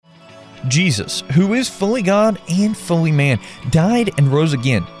Jesus, who is fully God and fully man, died and rose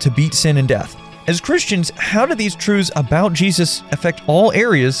again to beat sin and death. As Christians, how do these truths about Jesus affect all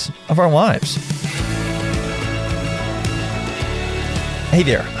areas of our lives? Hey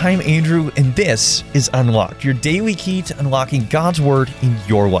there, I'm Andrew, and this is Unlocked, your daily key to unlocking God's Word in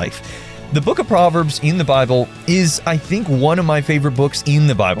your life. The book of Proverbs in the Bible is, I think, one of my favorite books in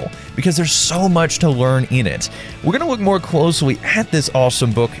the Bible because there's so much to learn in it. We're going to look more closely at this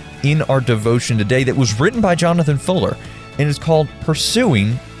awesome book in our devotion today that was written by Jonathon Fuller and is called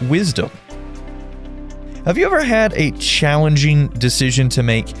Pursuing Wisdom. Have you ever had a challenging decision to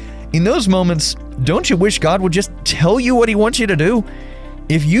make? In those moments, don't you wish God would just tell you what He wants you to do?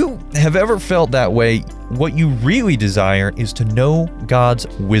 If you have ever felt that way, what you really desire is to know God's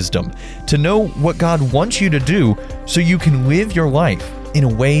wisdom, to know what God wants you to do so you can live your life in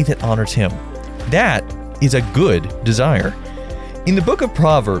a way that honors Him. That is a good desire. In the book of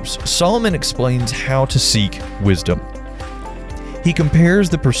Proverbs, Solomon explains how to seek wisdom. He compares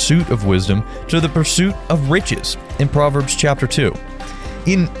the pursuit of wisdom to the pursuit of riches in Proverbs chapter 2.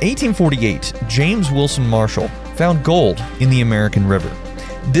 In 1848, James Wilson Marshall found gold in the American River.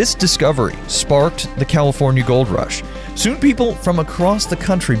 This discovery sparked the California gold rush. Soon people from across the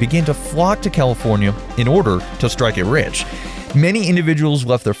country began to flock to California in order to strike it rich. Many individuals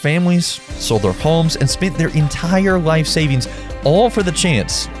left their families, sold their homes, and spent their entire life savings all for the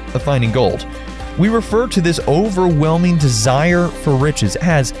chance of finding gold. We refer to this overwhelming desire for riches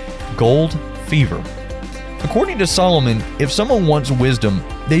as gold fever. According to Solomon, if someone wants wisdom,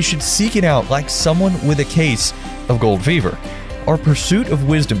 they should seek it out like someone with a case of gold fever. Our pursuit of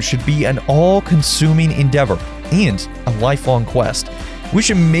wisdom should be an all-consuming endeavor and a lifelong quest. We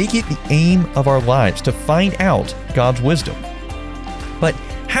should make it the aim of our lives to find out God's wisdom. But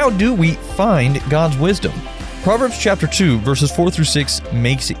how do we find God's wisdom? Proverbs chapter 2, verses 4 through 6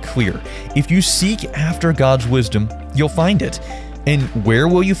 makes it clear. If you seek after God's wisdom, you'll find it. And where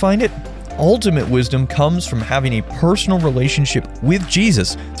will you find it? Ultimate wisdom comes from having a personal relationship with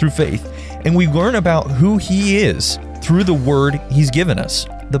Jesus through faith, and we learn about who He is through the Word He's given us,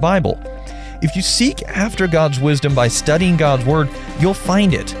 the Bible. If you seek after God's wisdom by studying God's Word, you'll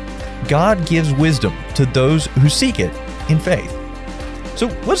find it. God gives wisdom to those who seek it in faith. So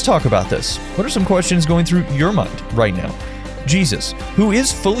let's talk about this. What are some questions going through your mind right now? Jesus, who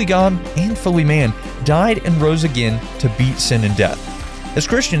is fully God and fully man, died and rose again to beat sin and death. As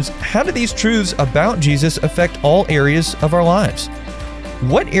Christians, how do these truths about Jesus affect all areas of our lives?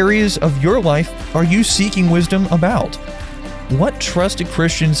 What areas of your life are you seeking wisdom about? What trusted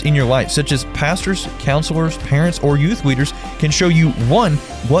Christians in your life, such as pastors, counselors, parents, or youth leaders, can show you, 1,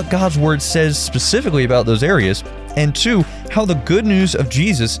 what God's Word says specifically about those areas, and 2, how the good news of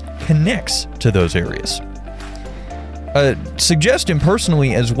Jesus connects to those areas? Suggestion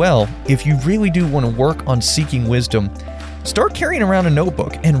personally as well, if you really do want to work on seeking wisdom, start carrying around a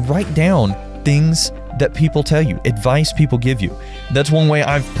notebook and write down things that people tell you, advice people give you. That's one way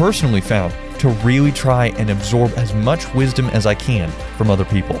I've personally found to really try and absorb as much wisdom as I can from other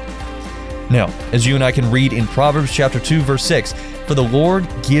people. Now, as you and I can read in Proverbs chapter 2, verse 6, "For the Lord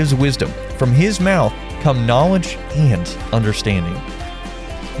gives wisdom. From His mouth come knowledge and understanding."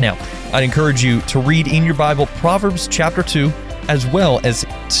 Now, I'd encourage you to read in your Bible Proverbs chapter 2, as well as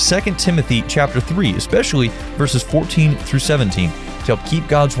 2 Timothy chapter 3, especially verses 14 through 17, to help keep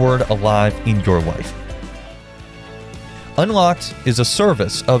God's Word alive in your life. Unlocked is a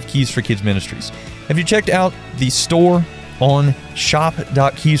service of Keys for Kids Ministries. Have you checked out the store on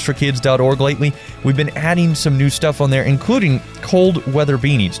shop.keysforkids.org lately? We've been adding some new stuff on there, including cold weather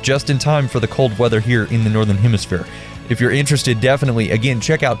beanies, just in time for the cold weather here in the Northern Hemisphere. If you're interested, definitely, again,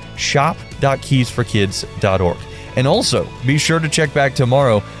 check out shop.keysforkids.org. And also, be sure to check back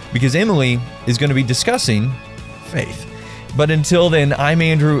tomorrow because Emily is going to be discussing faith. But until then, I'm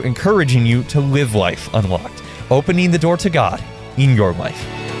Andrew, encouraging you to live life unlocked, opening the door to God in your life.